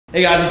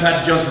Hey guys, I'm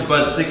Patrick Jones from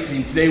Buzz60,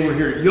 and today we're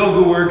here at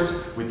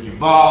YogaWorks with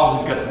Yuval,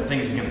 who's got some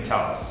things he's going to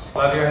tell us.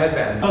 Love your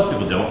headband. Most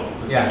people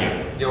don't. Yeah,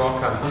 Thank you. You're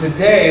welcome.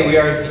 Today we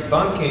are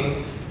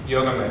debunking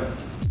yoga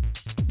myths.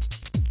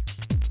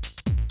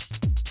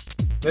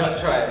 Let's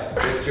try it.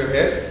 Lift your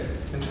hips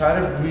and try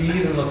to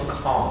breathe and look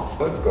calm.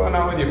 What's going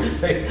on with your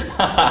face?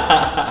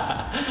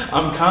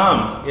 I'm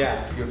calm.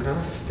 Yeah, you're kind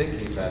of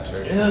sticky,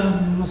 Patrick.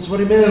 Yeah, that's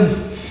what he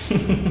meant.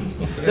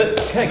 Is it?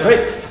 Okay,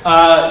 great.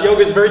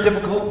 Yoga is very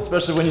difficult,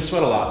 especially when you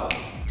sweat a lot.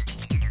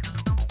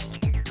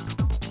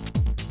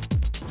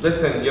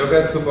 Listen, yoga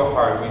is super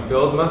hard. We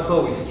build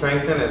muscle, we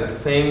strengthen, at the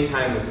same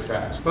time we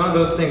stretch. It's one of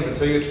those things,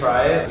 until you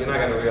try it, you're not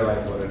going to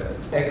realize what it is.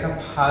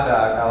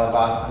 Ekapada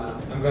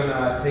Galavasana. I'm going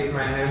to take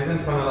my hands in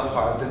front of the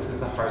heart. This is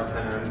the heart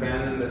center. I'm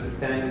bending the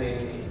standing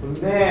knee. From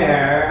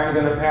there, I'm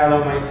going to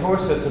parallel my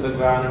torso to the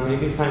ground and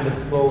maybe find the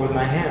floor with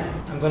my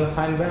hands. I'm going to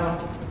find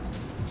balance.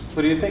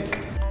 What do you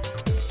think?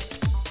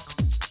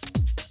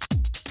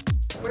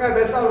 Oh my God,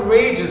 that's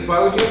outrageous.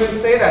 Why would you even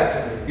say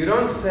that to me? You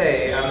don't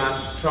say, I'm not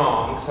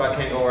strong, so I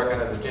can't go work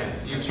out at the gym.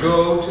 You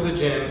go to the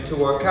gym to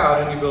work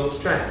out and you build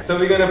strength. So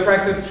we're going to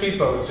practice tree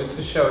pose just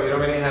to show you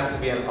don't really have to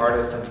be an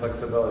artist in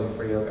flexibility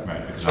for yoga.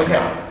 Right.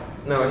 Okay.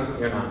 No,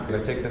 you're not. You're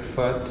gonna take the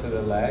foot to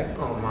the leg.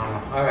 Oh,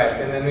 mama. All right,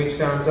 and then reach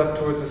the arms up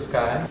towards the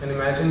sky. And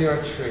imagine you're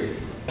a tree.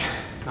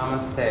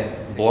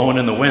 Namaste. Blowing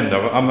in the wind.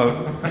 I'm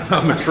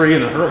a tree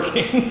in a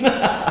hurricane.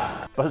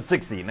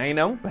 Buzz60, now you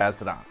know,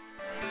 pass it on.